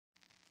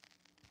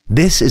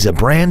This is a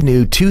brand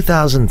new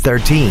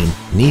 2013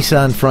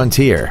 Nissan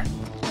Frontier.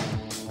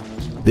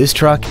 This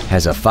truck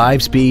has a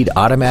 5-speed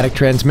automatic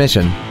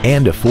transmission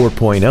and a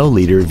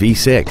 4.0-liter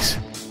V6.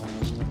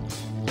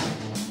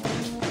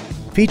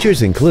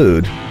 Features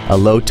include a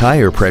low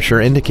tire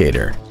pressure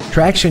indicator,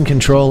 traction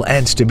control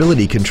and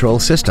stability control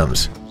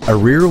systems, a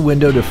rear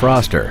window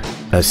defroster,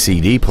 a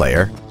CD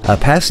player, a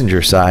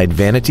passenger side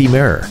vanity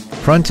mirror,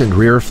 front and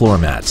rear floor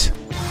mats,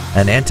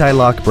 an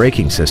anti-lock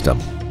braking system,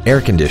 air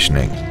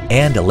conditioning,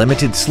 and a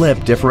limited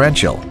slip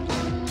differential.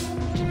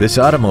 This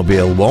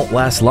automobile won't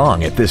last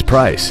long at this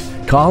price.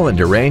 Call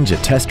and arrange a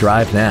test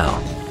drive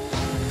now.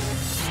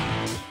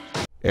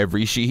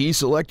 Every Sheehy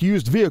Select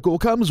used vehicle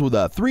comes with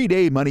a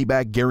 3-day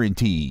money-back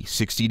guarantee,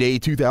 60-day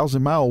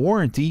 2,000-mile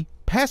warranty,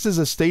 passes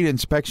a state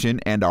inspection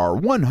and our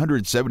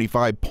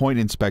 175-point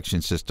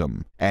inspection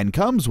system, and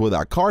comes with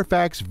a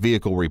Carfax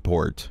vehicle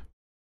report.